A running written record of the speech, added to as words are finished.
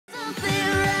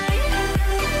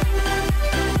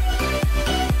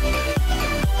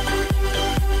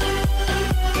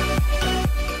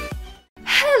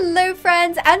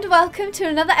and welcome to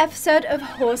another episode of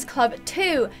Horse Club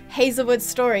 2 Hazelwood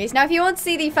Stories. Now if you want to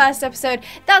see the first episode,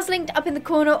 that's linked up in the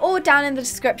corner or down in the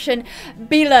description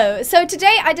below. So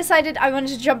today I decided I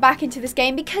wanted to jump back into this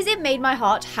game because it made my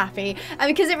heart happy and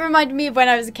because it reminded me of when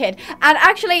I was a kid. And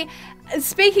actually,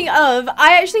 speaking of,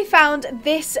 I actually found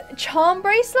this charm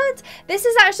bracelet. This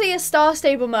is actually a Star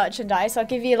Stable merchandise. I'll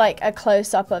give you like a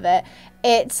close-up of it.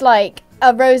 It's like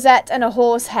a rosette and a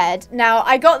horse head. Now,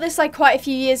 I got this like quite a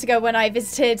few years ago when I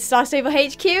visited Star Stable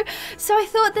HQ, so I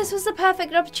thought this was the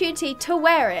perfect opportunity to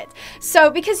wear it.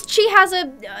 So, because she has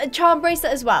a charm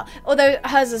bracelet as well, although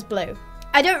hers is blue.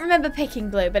 I don't remember picking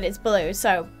blue, but it's blue,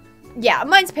 so yeah,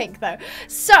 mine's pink though.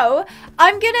 So,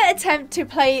 I'm gonna attempt to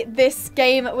play this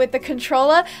game with the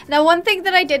controller. Now, one thing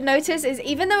that I did notice is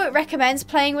even though it recommends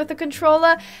playing with the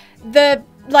controller, the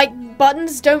like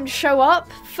buttons don't show up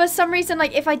for some reason.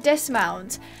 Like if I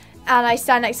dismount and I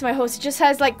stand next to my horse, it just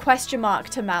has like question mark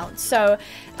to mount. So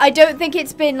I don't think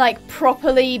it's been like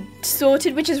properly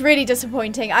sorted, which is really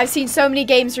disappointing. I've seen so many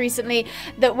games recently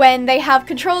that when they have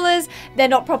controllers, they're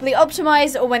not properly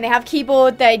optimized, or when they have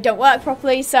keyboard, they don't work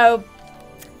properly. So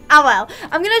oh well,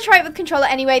 I'm gonna try it with controller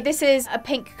anyway. This is a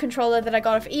pink controller that I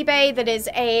got off eBay that is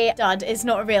a dud. It's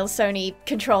not a real Sony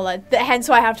controller, hence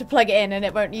why I have to plug it in and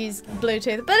it won't use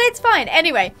Bluetooth, but it's fine.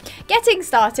 Anyway, getting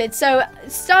started. So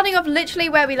starting off literally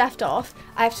where we left off,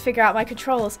 I have to figure out my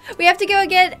controls. We have to go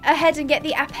ahead and get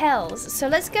the appels. So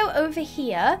let's go over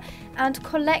here and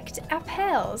collect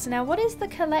appels. Now what is the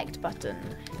collect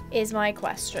button is my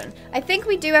question. I think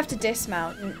we do have to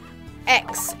dismount.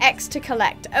 X to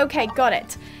collect. Okay, got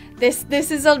it. This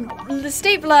is a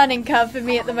steep learning curve for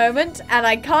me at the moment, and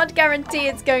I can't guarantee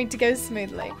it's going to go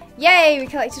smoothly. Yay, we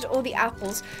collected all the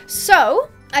apples. So,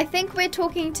 I think we're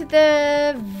talking to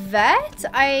the vet,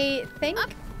 I think.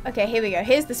 Okay, here we go.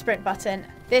 Here's the sprint button.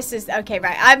 This is, okay,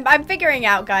 right. I'm figuring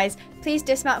out, guys. Please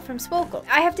dismount from Sporkle.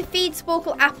 I have to feed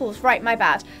Sporkle apples. Right, my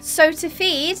bad. So, to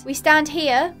feed, we stand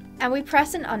here, and we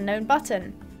press an unknown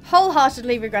button.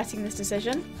 Wholeheartedly regretting this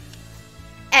decision.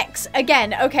 X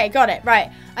again. Okay, got it. Right.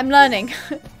 I'm learning.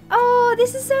 Oh,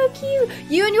 this is so cute.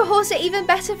 You and your horse are even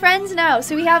better friends now.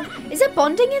 So we have, is there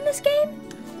bonding in this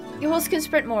game? Your horse can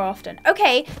sprint more often.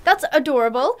 Okay, that's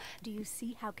adorable. Do you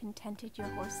see how contented your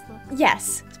horse looks?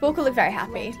 Yes, Spork will look very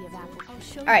happy.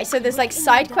 Alright, so there's like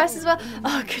side quests as well.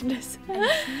 Oh, goodness.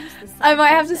 I might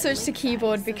have to switch to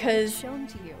keyboard because,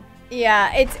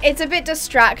 yeah, it's a bit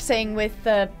distracting with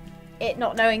it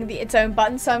not knowing its own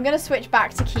button, so I'm gonna switch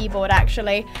back to keyboard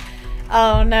actually.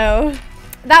 Oh no,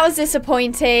 that was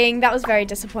disappointing. That was very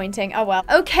disappointing. Oh well.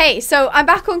 Okay, so I'm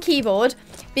back on keyboard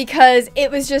because it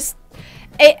was just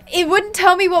it wouldn't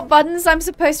tell me what buttons I'm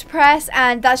supposed to press,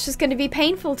 and that's just going to be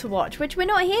painful to watch, which we're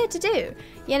not here to do,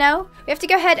 you know. We have to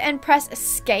go ahead and press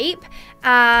escape,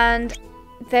 and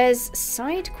there's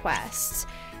side quests.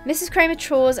 Mrs. Kramer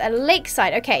chores at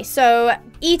Lakeside. Okay, so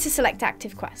E to select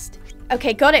active quest.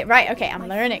 Okay, got it. Right, okay, I'm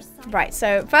learning. Right,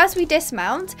 so first we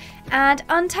dismount and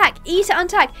untack. E to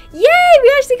untack. Yay,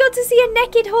 we actually got to see a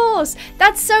naked horse.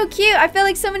 That's so cute. I feel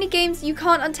like so many games you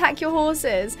can't untack your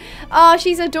horses. Oh,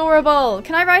 she's adorable.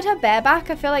 Can I ride her bareback?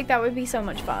 I feel like that would be so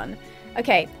much fun.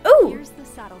 Okay, ooh. Here's the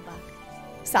saddle buck.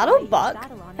 Saddle buck?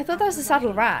 I thought that was a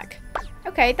saddle rack.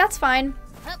 Okay, that's fine.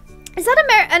 Is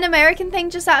that an American thing,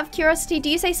 just out of curiosity? Do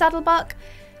you say saddle buck?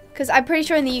 Because I'm pretty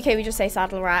sure in the UK we just say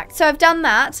saddle rack. So I've done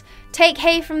that. Take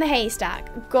hay from the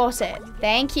haystack. Got it.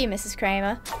 Thank you, Mrs.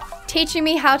 Kramer. Teaching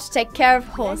me how to take care of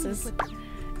horses.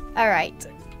 Alright.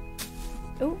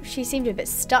 Oh, she seemed a bit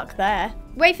stuck there.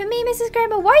 Wait for me, Mrs.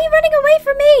 Kramer. Why are you running away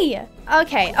from me?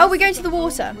 Okay. Oh, we're going to the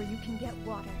water.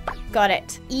 Got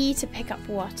it. E to pick up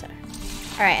water.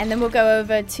 Alright, and then we'll go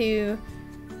over to,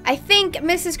 I think,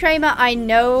 Mrs. Kramer, I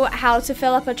know how to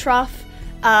fill up a trough.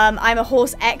 I'm a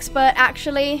horse expert,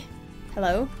 actually.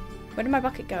 Hello? Where did my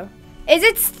bucket go? Is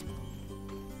it...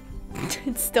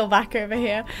 It's still back over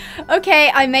here. Okay,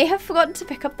 I may have forgotten to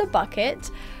pick up the bucket,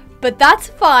 but that's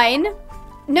fine.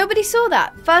 Nobody saw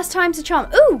that. First time's a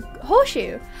charm. Ooh,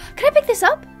 horseshoe. Can I pick this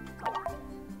up?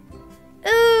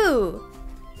 Ooh.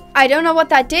 I don't know what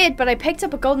that did, but I picked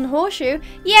up a golden horseshoe.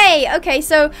 Yay! Okay,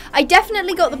 so I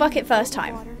definitely got the bucket first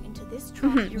time.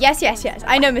 Yes.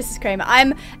 I know, Mrs. Kramer.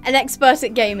 I'm an expert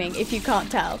at gaming, if you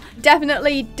can't tell.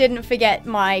 Definitely didn't forget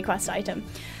my quest item.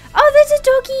 Oh, there's a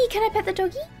doggy. Can I pet the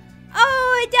doggy?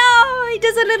 Oh, it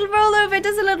does a little rollover. It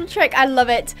does a little trick. I love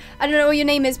it. I don't know what your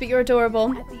name is, but you're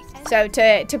adorable. So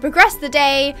to progress the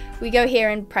day, we go here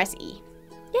and press E.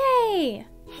 Yay!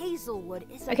 Hazelwood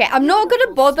is okay, I'm not going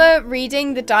to bother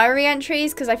reading the diary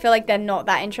entries because I feel like they're not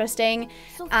that interesting.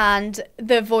 And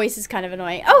the voice is kind of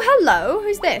annoying. Oh, hello.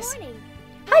 Who's this?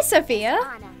 Hi, Sophia.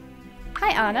 Anna.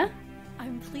 Hi, Anna.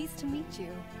 I'm pleased to meet you.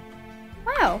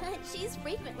 Wow. She's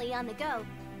frequently on the go.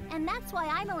 And that's why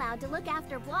I'm allowed to look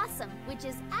after Blossom, which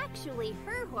is actually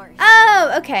her horse.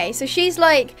 Oh, okay. So she's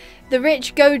like the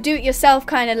rich go-do-it-yourself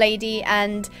kind of lady,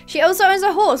 and she also owns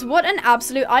a horse. What an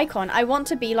absolute icon. I want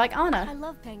to be like I Anna.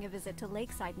 love paying a visit to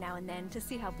Lakeside now and then to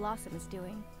see how Blossom is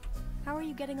doing. How are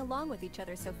you getting along with each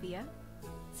other, Sophia?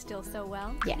 Still so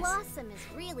well? Yes. Blossom is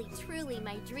really, truly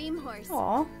my dream horse.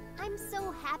 Aw, I'm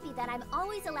so happy that I'm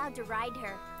always allowed to ride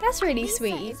her. that's really Lisa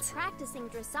sweet. is practicing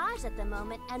dressage at the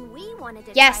moment, and we wanted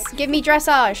to Yes, try give me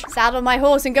dressage. Saddle my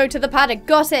horse and go to the paddock.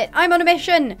 Got it. I'm on a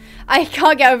mission. I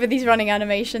can't get over these running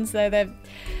animations though. They're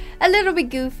a little bit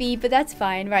goofy, but that's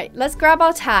fine. Right, let's grab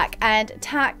our tack and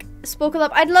tack Sporkle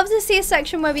up. I'd love to see a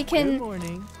section where we can... Good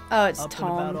morning. Oh, it's Up and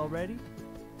about Tom. already?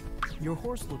 Your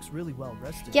horse looks really well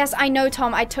rested. Yes, I know,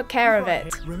 Tom. I took care of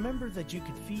it. Remember that you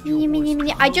could feed your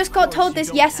horse. I just got Of told course this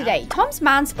you don't yesterday. have- Tom's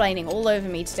mansplaining all over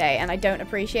me today, and I don't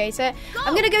appreciate it.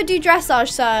 I'm gonna go do dressage,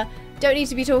 sir. Don't need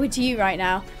to be talking to you right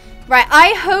now. Right,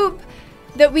 I hope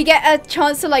that we get a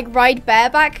chance to like ride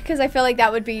bareback, because I feel like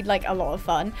that would be like a lot of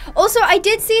fun. Also, I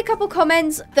did see a couple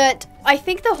comments that I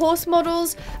think the horse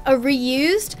models are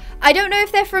reused. I don't know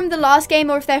if they're from the last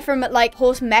game or if they're from like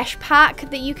horse mesh pack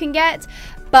that you can get.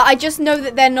 But I just know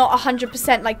that they're not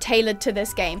 100% like tailored to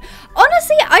this game.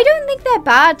 Honestly, I don't think they're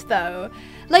bad though.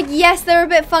 Like, yes, they're a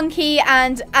bit funky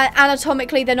and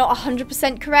anatomically they're not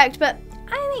 100% correct, but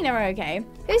I think they're okay.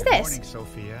 Who's Good this? morning,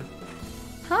 Sophia.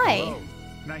 Hi, Hello.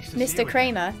 Nice to see you Mr. again.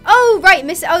 Kramer. Oh, right,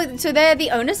 Mr. Oh, so they're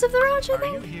the owners of the ranch, I Are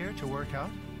you think? here to work out?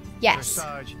 Yes.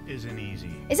 Dressage isn't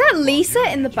easy. Is that While Lisa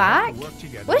doing in the it, you have back? to work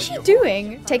together What is with she your horse.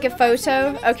 doing? Take a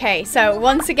photo? Okay, so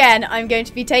once again, I'm going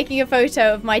to be taking a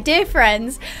photo of my dear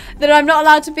friends that I'm not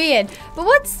allowed to be in. But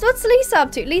what's Lisa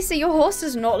up to? Lisa, your horse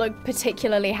does not look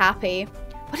particularly happy.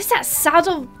 What is that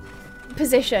saddle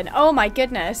position? Oh my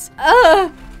goodness.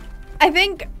 I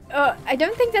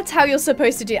don't think that's how you're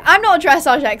supposed to do it. I'm not a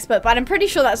dressage expert, but I'm pretty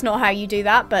sure that's not how you do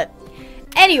that, but...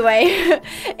 Anyway,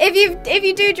 if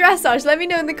you do dressage, let me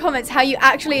know in the comments how you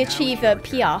actually achieve the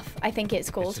piaffe, I think it's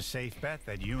It's called. a safe bet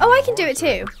that you Oh, and I your can do it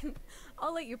horse too.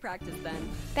 I'll let you practice then.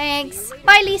 Thanks.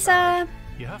 Bye, Lisa. are-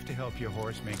 You have to help your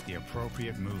horse make the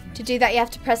appropriate movement. To do that, you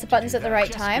have to press the buttons Do at the that, right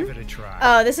just time. Give it a try.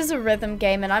 Oh, this is a rhythm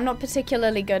game, and I'm not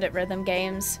particularly good at rhythm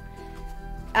games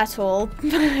at all.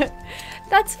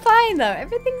 That's fine, though.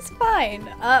 Everything's fine.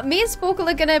 Me and Sporkle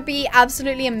are gonna be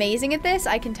absolutely amazing at this,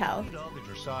 I can tell. All the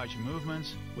dressage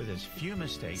movements with as few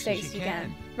mistakes as you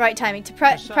can. Right timing. To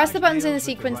press the Dressage buttons in the deals with the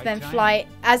sequence, right then timing. fly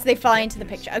as they fly into the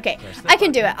picture. Okay, Press the I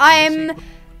can do it. button in the I'm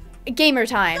sequence. gamer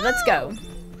time. Let's go.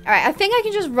 Alright, I think I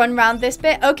can just run around this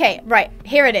bit. Okay, right,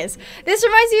 here it is. This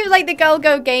reminds me of like the Girl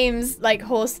Go games, like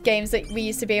horse games that we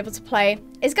used to be able to play.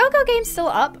 Is Girl Go games still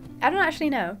up? I don't actually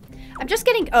know. I'm just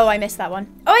getting, oh, I missed that one.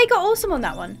 Oh, I got awesome on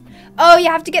that one. Oh, you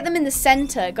have to get them in the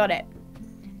center, got it.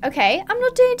 Okay, I'm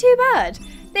not doing too bad.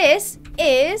 This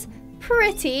is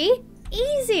pretty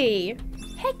easy.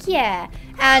 Heck yeah.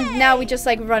 And now we just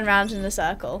like run around in a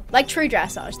circle. Like true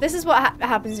dressage. This is what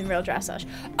happens in real dressage.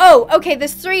 Oh, okay,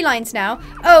 there's 3 lines now.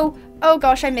 Oh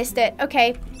gosh, I missed it.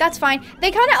 Okay, that's fine.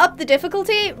 They kind of upped the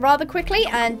difficulty rather quickly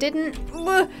and didn't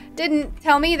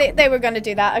tell me that they were going to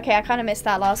do that. Okay, I kind of missed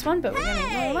that last one, but we're going to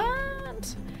ignore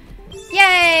that.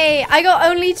 Yay! I got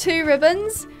only 2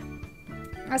 ribbons.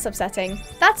 That's upsetting.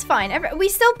 That's fine. We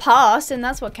still passed, and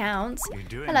that's what counts. You're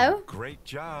doing Hello. a great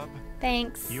job.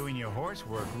 Thanks. You and your horse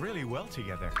work really well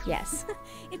together. Yes.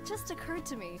 It just occurred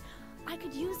to me. I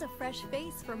could use a fresh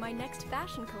face for my next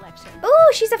fashion collection. Ooh,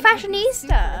 she's a It would be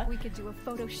super fashionista. if we could do a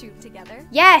photo shoot together.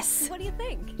 Yes. What do you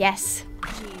think? Yes.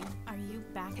 Gee, are you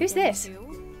back Who's again this?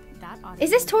 too? That Is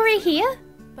this Tori here?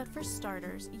 But for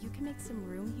starters, you can make some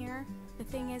room here. The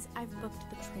thing is, I've booked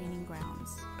the training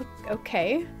grounds.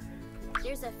 Okay.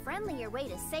 There's a friendlier way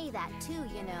to say that too,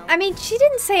 you know. I mean, she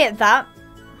didn't say it that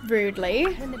rudely.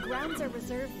 When the grounds are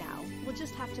reserved now, we'll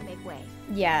just have to make way.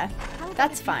 Yeah, How about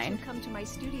that's if you two fine. Come to my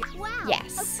studio. Wow.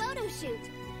 Yes. A photo shoot.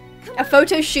 Come A on,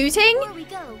 photo shooting? before we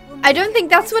go, we'll I make don't it think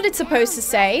that's what nice it's supposed to and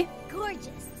say. Gorgeous.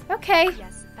 Okay.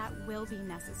 Yes, that will be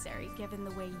necessary, given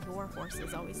the way your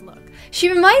horses always look. She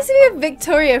reminds me of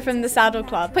Victoria from the Saddle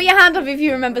Club. Put your hand up if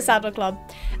you remember Saddle Club.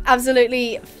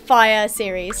 Absolutely fire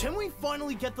series. Can we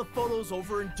finally get the photos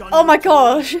over and done Oh my with?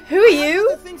 gosh, who are I have you?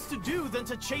 other things to do than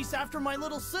to chase after my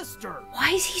little sister.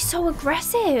 Why is he so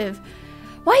aggressive?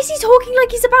 Why is he talking like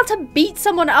he's about to beat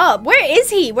someone up? Where is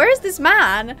he? Where is this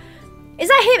man? Is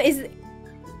that him? Is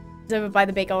over by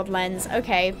the big old lens.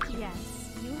 Okay. Yes,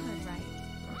 you heard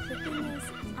right. The thing is,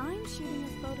 I'm shooting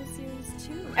a photo series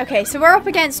too. Okay, so we're up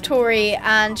against Tori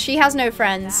and she has no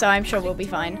friends, so I'm sure we'll be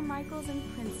Victoria, fine. Michaels and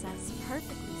Princess,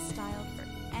 perfectly styled for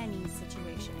any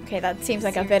situation. Okay, that seems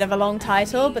like a bit of a long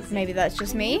title, but maybe that's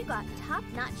just me. You got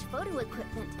top-notch photo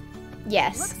equipment.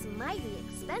 Yes. Looks mighty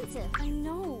expensive. I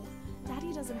know.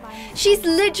 Daddy doesn't buy me. She's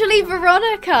literally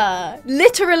Veronica.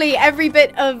 Literally every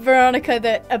bit of Veronica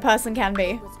that a person can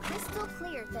be. It was crystal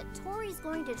clear that Tori's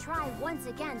going to try once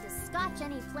again to scotch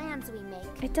any plans we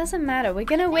make. It doesn't matter. We're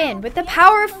gonna win with the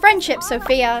power of friendship,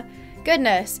 Sophia.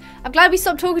 Goodness. I'm glad we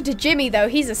stopped talking to Jimmy, though.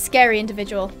 He's a scary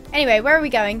individual. Anyway, where are we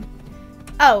going?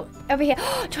 Oh, over here.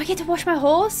 Do I get to wash my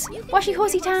horse? Washy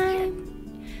horsey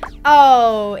time.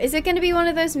 Oh, is it going to be one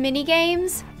of those mini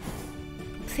games?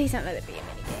 Please don't let it be a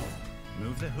mini game.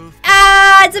 Move the hoof.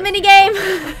 Ah, it's a mini game.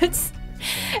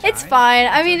 It's fine.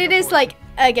 I mean, it is like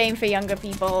a game for younger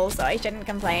people, so I shouldn't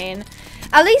complain.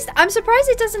 At least, I'm surprised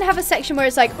it doesn't have a section where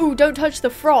it's like, ooh, don't touch the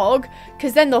frog,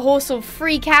 because then the horse will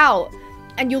freak out.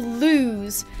 And you'll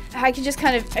lose. I can just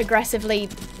kind of aggressively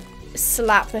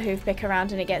slap the hoof pick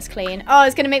around and it gets clean. Oh,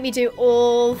 it's going to make me do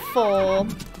all 4.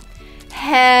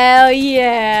 Hell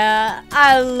yeah.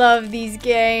 I love these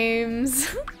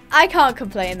games. I can't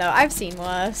complain though. I've seen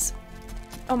worse.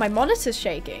 Oh, my monitor's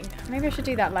shaking. Maybe I should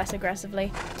do that less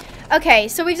aggressively. Okay,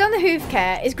 so we've done the hoof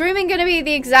care. Is grooming going to be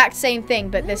the exact same thing,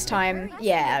 but this time,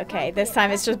 yeah, okay. This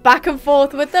time it's just back and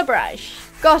forth with the brush.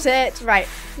 Got it. Right.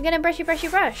 I'm going to brushy, brushy,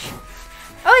 brush.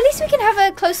 Oh, at least we can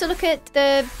have a closer look at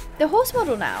the horse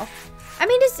model now. I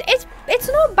mean, it's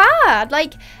not bad.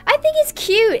 Like, I think it's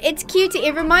cute. It's cute.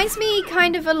 It reminds me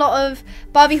kind of a lot of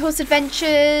Barbie Horse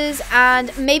Adventures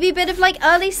and maybe a bit of like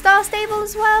early Star Stable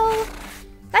as well.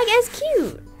 Like, it's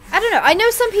cute. I don't know. I know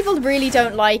some people really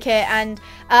don't like it, and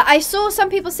I saw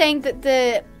some people saying that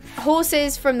the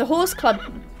horses from the horse club,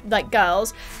 like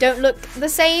girls, don't look the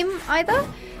same either.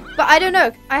 But I don't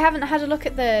know. I haven't had a look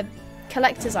at the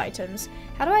collector's items.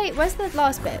 How do I, where's the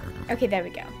last bit? Okay, there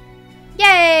we go.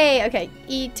 Yay! Okay,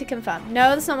 E to confirm.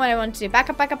 No, that's not what I want to do.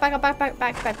 Back up, back up, back up, back, back,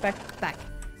 back, back, back, back.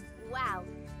 Wow,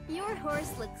 your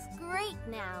horse looks great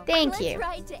now. Thank Let's you.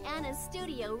 ride to Anna's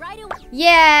studio right away.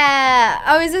 Yeah!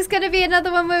 Oh, is this going to be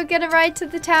another one we're going to ride to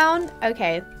the town?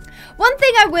 Okay. One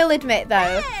thing I will admit,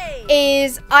 though,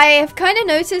 is I have kind of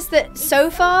noticed that so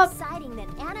far... Exciting that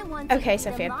Anna wants to Okay, be the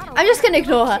Sophia. model I'm just going to of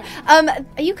the ignore her. collection.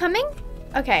 Are you coming?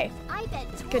 Okay. I bet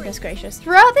Tori Goodness gracious.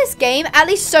 Throughout this game, at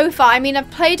least so far, I mean,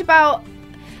 I've played about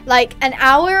like an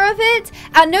hour of it.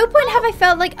 At no point have I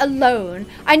felt like alone.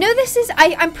 I know this is,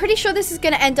 I'm pretty sure this is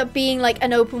going to end up being like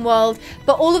an open world,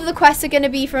 but all of the quests are going to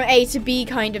be from A to B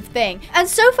kind of thing. And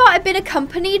so far I've been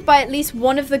accompanied by at least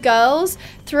one of the girls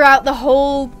throughout the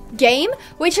whole game,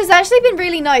 which has actually been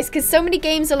really nice because so many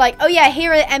games are like, oh yeah,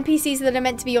 here are NPCs that are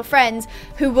meant to be your friends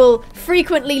who will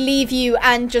frequently leave you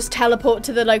and just teleport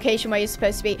to the location where you're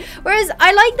supposed to be. Whereas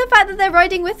I like the fact that they're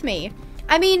riding with me.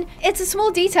 I mean, it's a small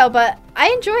detail, but I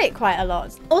enjoy it quite a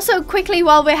lot. Also, quickly,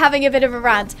 while we're having a bit of a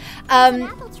rant, There's an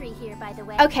apple tree here, by the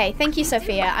way. okay, thank you,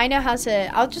 Sophia. I know how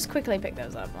to. I'll just quickly pick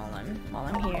those up while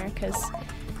I'm here, because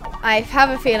I have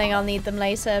a feeling I'll need them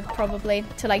later, probably,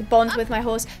 to like bond with my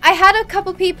horse. I had a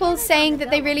couple people saying that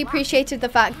they really appreciated the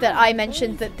fact that I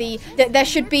mentioned that that there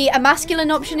should be a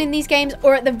masculine option in these games,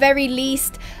 or at the very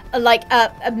least, like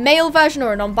a male version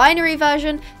or a non-binary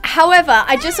version. However,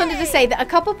 I just wanted to say that a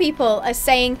couple people are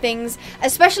saying things,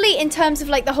 especially in terms of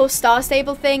like the whole Star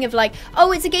Stable thing of like,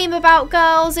 oh, it's a game about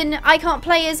girls and I can't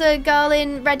play as a girl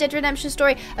in Red Dead Redemption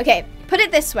story. Okay, put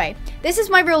it this way. This is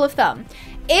my rule of thumb.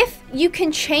 If you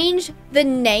can change the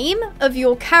name of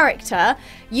your character,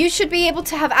 you should be able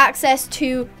to have access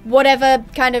to whatever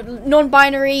kind of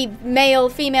non-binary, male,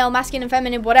 female, masculine,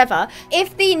 feminine, whatever.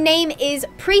 If the name is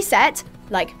preset,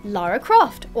 like Lara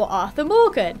Croft or Arthur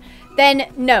Morgan,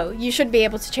 then no, you should be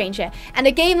able to change it. And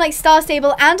a game like Star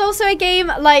Stable and also a game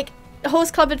like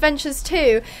Horse Club Adventures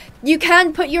 2, you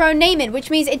can put your own name in, which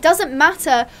means it doesn't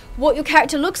matter what your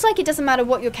character looks like, it doesn't matter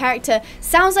what your character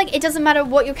sounds like, it doesn't matter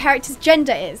what your character's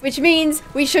gender is, which means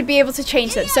we should be able to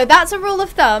change them. So that's a rule of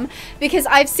thumb, because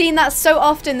I've seen that so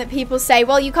often that people say,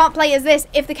 well, you can't play as this.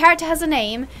 If the character has a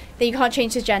name, then you can't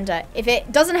change his gender. If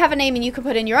it doesn't have a name and you can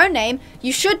put in your own name,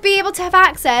 you should be able to have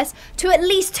access to at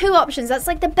least 2 options. That's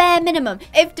like the bare minimum.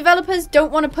 If developers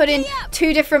don't want to put in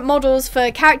 2 different models for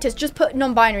characters, just put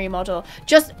non-binary model.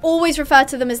 Just always refer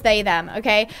to them as they, them,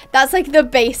 okay? That's like the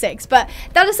basics. But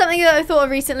that is something that I thought of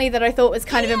recently that I thought was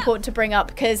kind of important to bring up,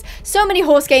 because so many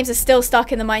horse games are still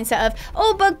stuck in the mindset of,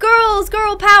 oh, but girls,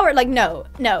 girl power. Like, no,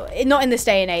 not in this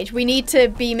day and age. We need to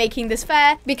be making this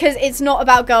fair, because it's not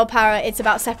about girl power, it's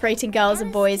about separating girls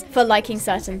and boys for liking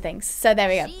certain things. So there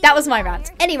we go. That was my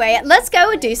rant. Anyway, let's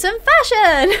go and do some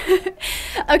fashion.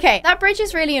 Okay, that bridge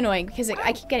is really annoying because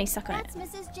I keep getting stuck on it.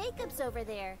 That's Mrs. Jacobs over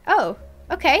there. Oh,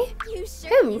 Okay. You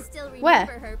surely Who? still remember Where?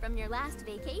 her from your last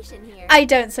vacation here. I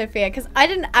don't, Sophia, because I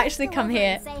didn't actually Go come over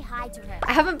here. and say hi to her.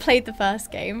 I haven't played the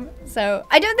first game, so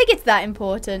I don't think it's that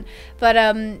important. But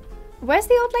where's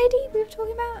the old lady we were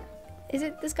talking about? Is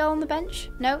it this girl on the bench?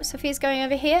 No, Sophia's going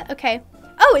over here. Okay.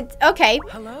 Oh, it's okay.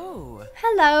 Hello.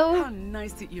 Hello. How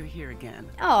nice that you're here again.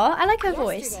 Oh, I like her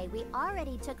voice. Yesterday, we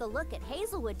already took a look at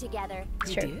Hazelwood together.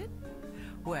 You True. did?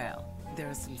 Well, there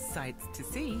are some sights to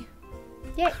see.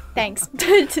 Yeah, thanks.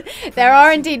 There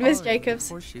are indeed, Miss Already Jacobs.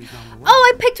 horseshoes on the way.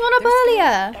 Oh, I picked one up They're still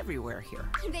earlier. everywhere here.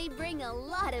 They bring a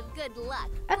lot of good luck.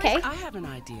 Okay. I have an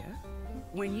idea.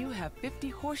 When you have 50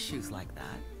 horseshoes like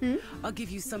that, I'll give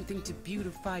you something to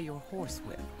beautify your horse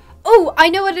with. Oh, I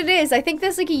know what it is. I think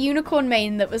there's like a unicorn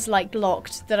mane that was like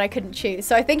locked that I couldn't choose.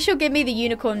 So I think she'll give me the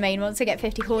unicorn mane once I get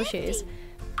 50 horseshoes,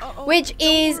 which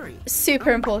is worry.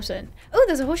 super important. Oh,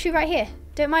 there's a horseshoe right here.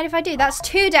 Don't mind if I do. That's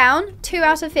 2 down, 2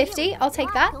 out of 50. I'll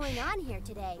take that. What's going on here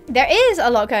today? There is a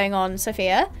lot going on,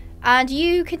 Sophia, and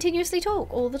you continuously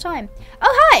talk all the time.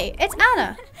 Oh, hi, it's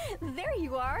Anna. There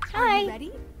you are. Hi. Are you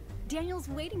ready? Daniel's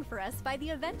waiting for us by the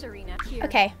event arena. Here.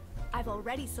 Okay. I've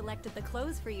already selected the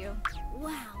clothes for you.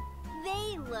 Wow,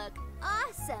 they look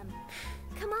awesome.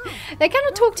 Come on. They kind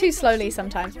of talk too slowly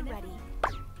sometimes. You're ready.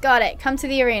 Got it. Come to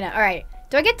the arena. All right.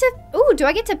 Do I get to? Ooh, do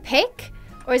I get to pick,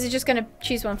 or is it just gonna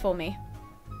choose one for me?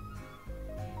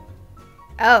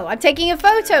 Oh, I'm taking a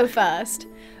photo first.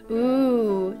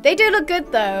 Ooh, they do look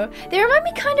good though. They remind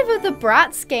me kind of the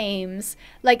Bratz games,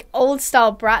 like old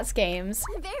style Bratz games.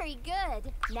 Very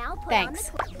good. Now put Thanks.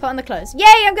 on the clothes. Put on the clothes.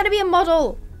 Yay, I'm gonna be a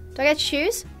model. Do I get to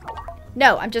choose?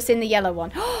 No, I'm just in the yellow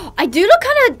one. I do look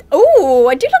kind of. Ooh,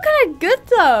 I do look kind of good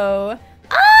though.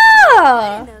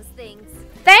 Ah! Those things.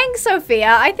 Thanks,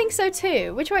 Sophia. I think so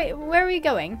too. Which way? Where are we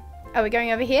going? Oh, we're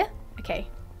going over here? Okay.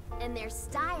 And their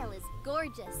style is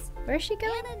gorgeous. Where is she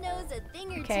going? Anna knows a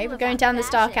thing or Okay, two we're going about down this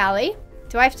dark fashion. alley.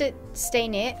 Do I have to stay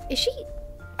near? Is she?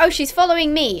 Oh, she's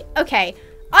following me. Okay.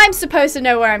 I'm supposed to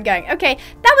know where I'm going. Okay,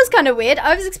 that was kind of weird.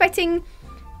 I was expecting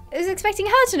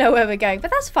her to know where we're going,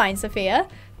 but that's fine, Sophia.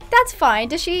 That's fine.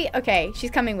 Does she? Okay,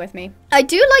 she's coming with me. I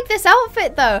do like this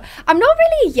outfit though. I'm not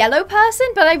really a yellow person,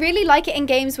 but I really like it in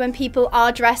games when people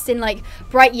are dressed in like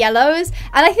bright yellows.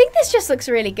 And I think this just looks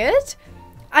really good.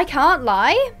 I can't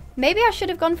lie. Maybe I should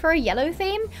have gone for a yellow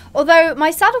theme. Although my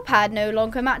saddle pad no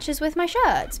longer matches with my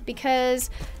shirt because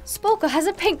Sporkle has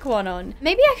a pink one on.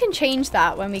 Maybe I can change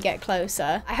that when we get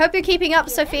closer. I hope you're keeping up,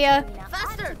 Sophia.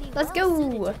 Faster! Let's go.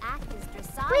 Whee!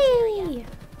 Whee!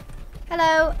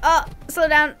 Hello. Oh, slow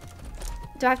down.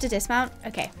 Do I have to dismount?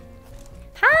 Okay.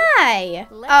 Hi.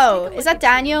 Let's Oh, take a is look that at you.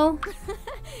 Daniel?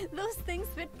 Those things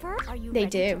fit per. Are you They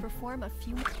ready do. to perform a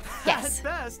few? Yes. At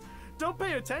best, don't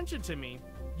pay attention to me.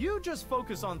 You just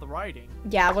focus on the writing.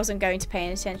 Yeah, I wasn't going to pay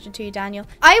any attention to you, Daniel.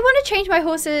 I want to change my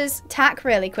horse's tack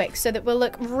really quick so that we'll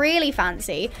look really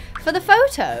fancy for the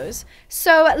photos.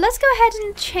 So let's go ahead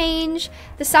and change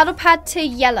the saddle pad to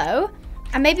yellow.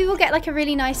 And maybe we'll get like a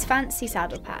really nice fancy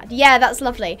saddle pad. Yeah, that's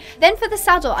lovely. Then for the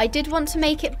saddle, I did want to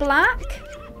make it black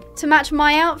to match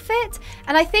my outfit.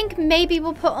 And I think maybe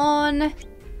we'll put on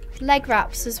leg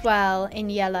wraps as well in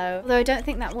yellow. Although I don't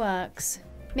think that works.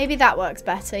 Maybe that works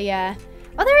better, yeah.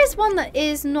 Oh, there is one that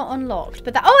is not unlocked,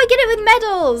 but that, oh, I get it with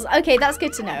medals. Okay, that's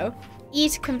good to know. E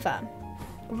to confirm.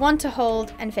 1 to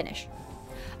hold and finish.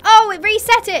 Oh, it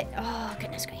reset it. Oh,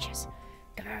 goodness gracious.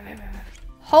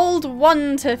 Hold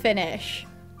 1 to finish.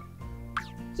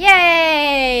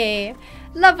 Yay!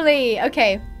 Lovely.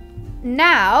 Okay.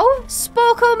 Now,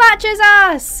 Sporkle matches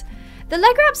us. The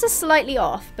leg wraps are slightly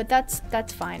off, but that's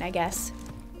fine, I guess.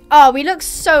 Oh, we look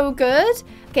so good.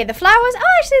 Okay, the flowers.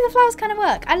 Oh, actually, the flowers kind of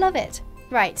work. I love it.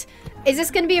 Right. Is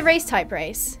this going to be a race type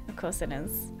race? Of course it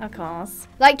is. Of course.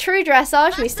 Like true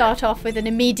dressage, we start off with an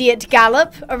immediate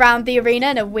gallop around the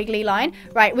arena in a wiggly line.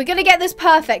 Right, we're going to get this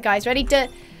perfect, guys. Ready? Duh,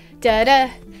 duh, duh,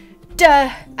 duh.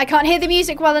 I can't hear the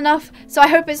music well enough, so I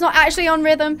hope it's not actually on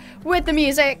rhythm with the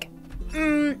music.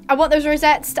 I want those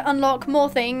rosettes to unlock more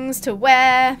things to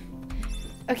wear.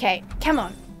 Okay, come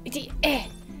on.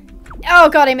 Oh,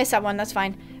 God, I missed that one. That's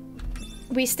fine.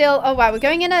 We still, oh wow, we're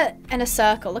going in a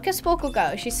circle. Look at Sporkle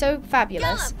go. She's so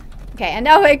fabulous. Okay, and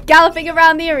now we're galloping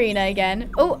around the arena again.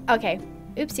 Oh, okay.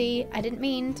 Oopsie, I didn't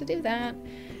mean to do that.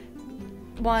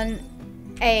 1,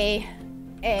 A.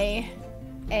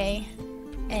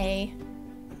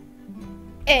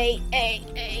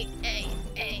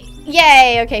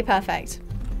 Yay, okay, perfect.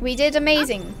 We did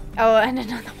amazing. Oh, and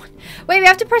another one. Wait, we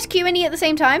have to press Q and E at the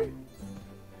same time?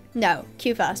 No,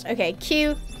 Q first. Okay,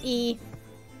 Q, E,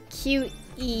 Q,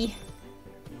 E,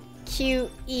 Q,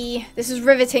 E. This is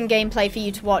riveting gameplay for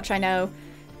you to watch, I know.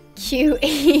 Q,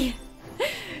 E,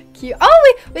 cute.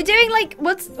 Oh, we're doing like,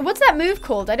 what's that move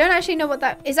called? I don't actually know what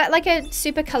that, is that like a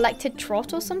super collected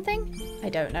trot or something? I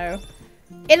don't know.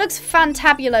 It looks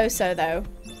fantabuloso though.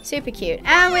 Super cute.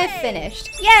 And we're finished.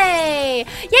 Yay!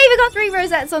 Yay, we got 3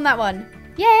 rosettes on that one.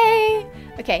 Yay!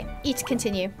 Okay,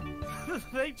 continue.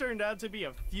 They turned out to be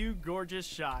a few gorgeous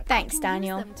shots. Thanks,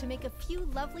 Daniel. Use them to make a few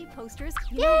lovely posters.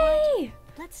 You Yay! know what?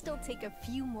 Let's still take a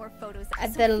few more photos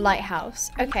At the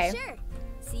lighthouse. Okay. Sure.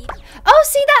 See? Oh,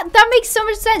 see that makes so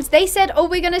much sense. They said, "Oh,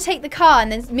 we're gonna take the car,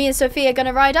 and then me and Sophia are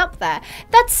gonna ride up there."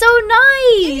 That's so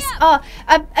nice. Oh,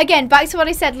 again, back to what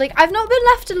I said. Like, I've not been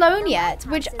left alone yet,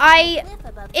 which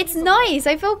it's nice.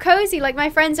 I feel cozy. Like my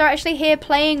friends are actually here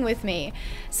playing with me.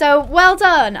 So well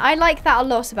done. I like that a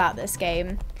lot about this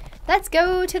game. Let's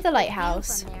go to the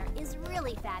lighthouse. From there is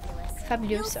really fabulous. Fabuloso.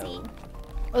 You'll see.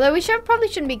 Although we probably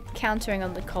shouldn't be countering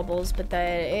on the cobbles, but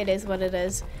it is what it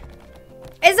is.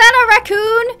 Is that a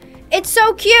raccoon? It's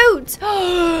so cute.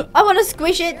 I want to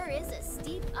squish it. There is a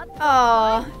steep uphill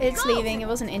Oh, climb. it's Go! leaving. It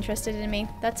wasn't interested in me.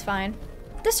 That's fine.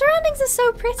 The surroundings are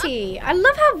so pretty. I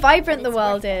love how vibrant the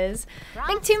world is. I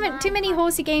think too many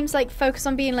horsey games like focus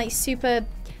on being like super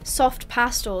soft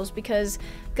pastels because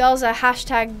girls are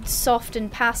hashtag soft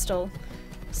and pastel.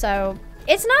 So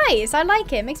it's nice. I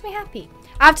like it. It makes me happy.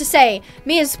 I have to say,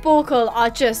 me and Sporkle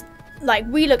are just like,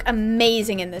 we look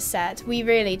amazing in this set. We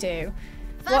really do.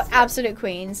 What absolute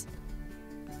queens.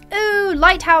 Ooh,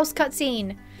 lighthouse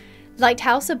cutscene.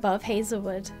 Lighthouse above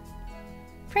Hazelwood.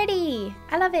 Pretty.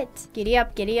 I love it. Giddy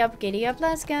up, giddy up, giddy up.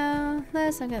 Let's go.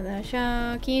 Let's look at the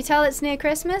show. Can you tell it's near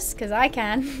Christmas? Because I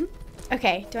can.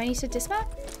 Okay, do I need to dismount?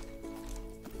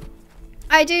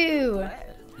 I do.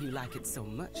 You like it so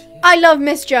much. Yeah. I love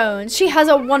Miss Jones. She has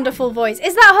a wonderful voice.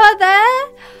 Is that her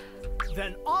there?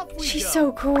 Then off we She's go.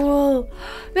 so cool.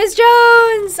 Miss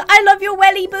Jones, I love your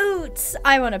welly boots.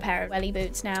 I want a pair of welly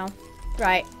boots now.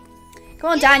 Right.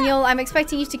 Come on, Daniel. I'm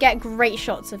expecting you to get great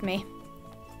shots of me.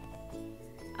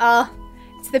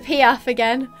 It's the Piaf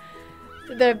again.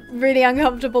 The really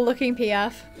uncomfortable looking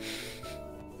Piaf.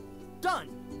 Done.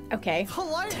 Okay. The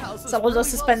lighthouse is So we'll really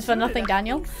just suspense for well nothing, suited.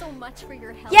 Daniel. Thanks so much for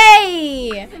your help.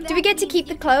 Yay! Do we get to keep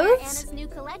the clothes? Anna's new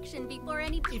collection before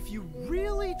any. If you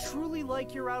really truly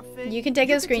like your outfit, You can take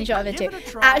a screenshot of it too. give a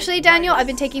try Actually, Daniel, right I've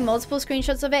been taking multiple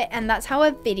screenshots of it, and that's how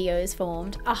a video is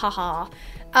formed. Ahaha.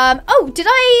 Oh, did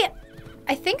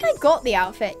I think I got the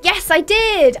outfit. Yes, I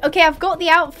did. Okay, I've got the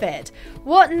outfit.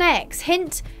 What next?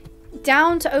 Hint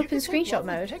down to You open can take screenshot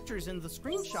lovely mode. Pictures in the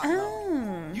screenshot Oh.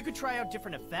 mode. You could try out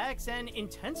different effects and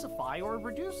intensify or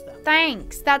reduce them.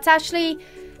 Thanks. That's actually,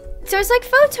 so it's like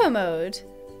photo mode.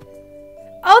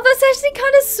 Oh, that's actually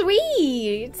kind of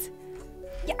sweet.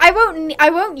 Yeah, I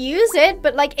won't use it,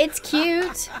 but like it's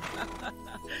cute.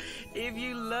 If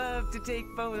you love to take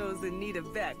photos and need a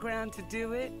background to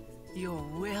do it, you're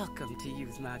welcome to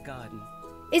use my garden.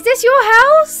 Is this your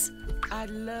house? I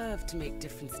love to make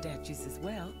different statues as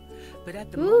well, but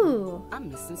at the Ooh. moment, I'm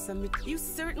missing some. You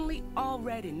certainly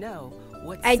already know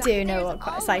what. I do There's know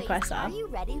what side always, quests Are are. you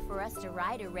ready for us to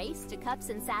ride a race to cups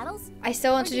and saddles? I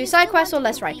still want Or to do do you side still quests or want to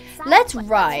let's ride. complete side Let's quests?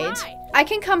 ride. Let's ride. I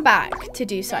can come back to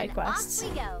do side Then quests. Off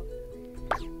we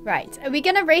go. Right. Are we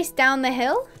going to race down the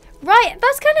hill? Right.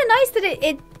 That's kind of nice that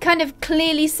it kind of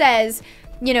clearly says,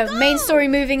 you know, main story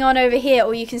moving on over here,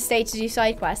 or you can stay to do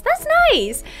side quests. That's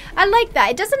nice. I like that.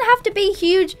 It doesn't have to be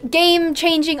huge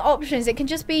game-changing options. It can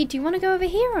just be, do you want to go over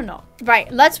here or not?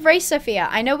 Right. Let's race, Sophia.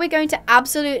 I know we're going to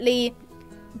absolutely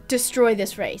destroy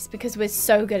this race because we're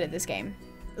so good at this game.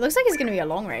 It looks like it's going to be a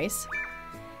long race.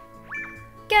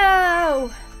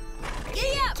 Go!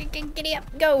 Giddy up! Giddy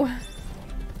up, go!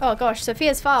 Oh gosh,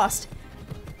 Sophia's fast.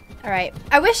 Alright,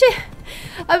 I wish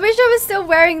I was still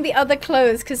wearing the other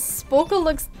clothes because Sporkle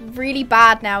looks really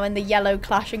bad now in the yellow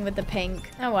clashing with the pink.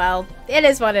 Oh well, it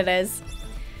is what it is.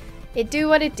 It do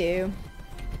what it do.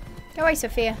 Go away,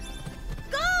 Sophia.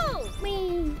 Go!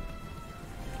 Whee!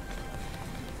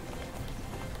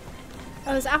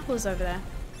 Oh, there's apples over there.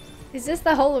 Is this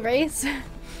the whole race?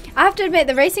 I have to admit,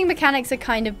 the racing mechanics are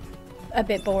kind of a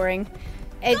bit boring.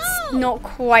 It's not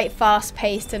quite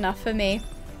fast-paced enough for me.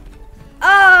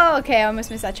 Oh, okay, I almost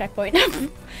missed that checkpoint.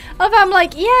 I'm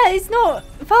like, yeah, it's not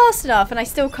fast enough, and I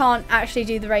still can't actually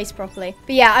do the race properly.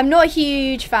 But yeah, I'm not a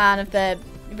huge fan of the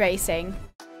racing.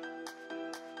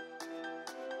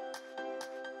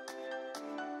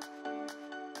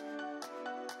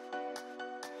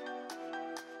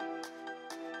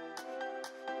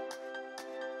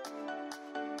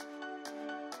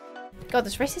 God,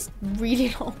 this race is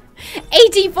really long.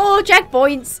 84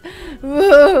 checkpoints.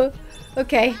 Whoa.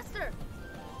 Okay. Faster.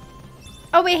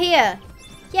 Oh, we're here.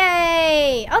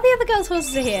 Yay. Oh, the other girls'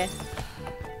 horses are here.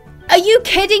 Are you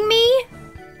kidding me?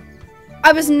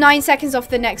 I was 9 seconds off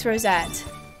the next rosette.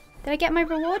 Did I get my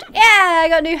reward? Yeah, I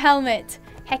got a new helmet.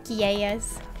 Heck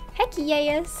yes. Heck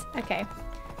yes. Okay.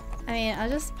 I mean, I'll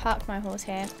just park my horse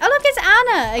here. Oh, look, it's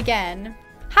Anna again.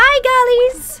 Hi,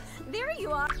 girlies. There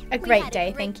you are. A great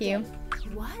day, thank you.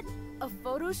 What? A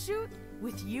photo shoot?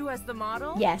 With you as the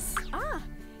model? Yes. Ah,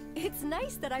 it's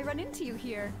nice that I run into you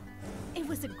here. It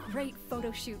was a great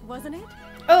photo shoot, wasn't it?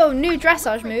 Oh, new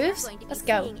dressage moves. Let's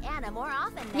go. Seeing Anna more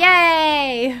often now.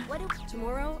 Yay.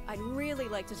 Tomorrow, I'd really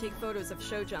like to take photos of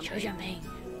show jumping.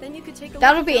 Then you could take a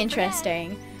That'll look be at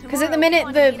interesting. Because at the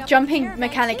minute, the jumping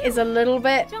mechanic is a little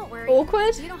bit Don't worry.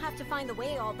 awkward. You don't have to find the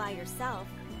way all by yourself.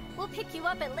 We'll pick you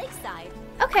up at Lakeside.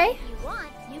 Okay. If you want,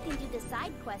 you can do the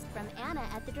side quest from Anna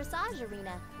at the dressage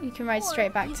arena. You can ride Or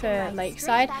straight back you to can ride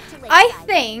Lakeside. straight back to I Lakeside.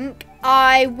 think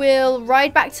I will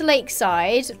ride back to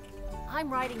Lakeside. I'm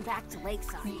riding back to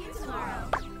Lakeside. See you tomorrow.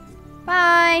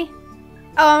 Bye.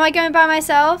 Oh, am I going by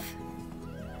myself?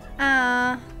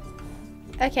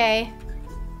 Okay.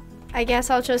 I guess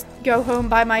I'll just go home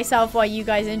by myself while you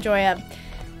guys enjoy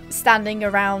standing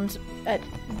around at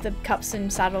the Cups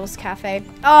and Saddles Cafe.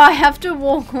 Oh, I have to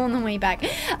walk all the way back.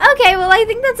 Okay, well, I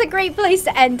think that's a great place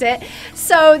to end it.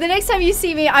 So the next time you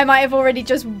see me, I might have already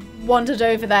just wandered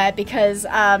over there because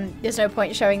there's no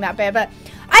point showing that bit. But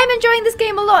I'm enjoying this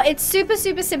game a lot. It's super,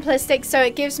 super simplistic, so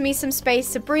it gives me some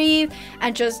space to breathe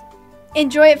and just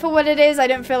enjoy it for what it is. I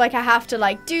don't feel like I have to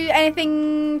like do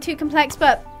anything too complex,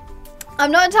 but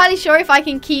I'm not entirely sure if I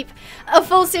can keep a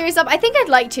full series up. I think I'd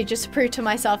like to, just to prove to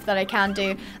myself that I can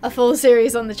do a full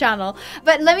series on the channel.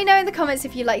 But let me know in the comments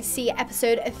if you'd like to see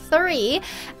episode 3.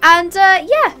 And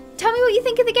yeah, tell me what you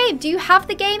think of the game. Do you have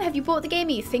the game? Have you bought the game?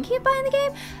 Are you thinking of buying the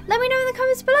game? Let me know in the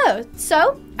comments below.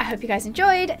 So, I hope you guys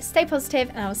enjoyed. Stay positive,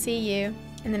 and I will see you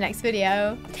in the next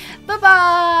video.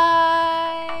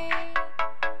 Bye-bye!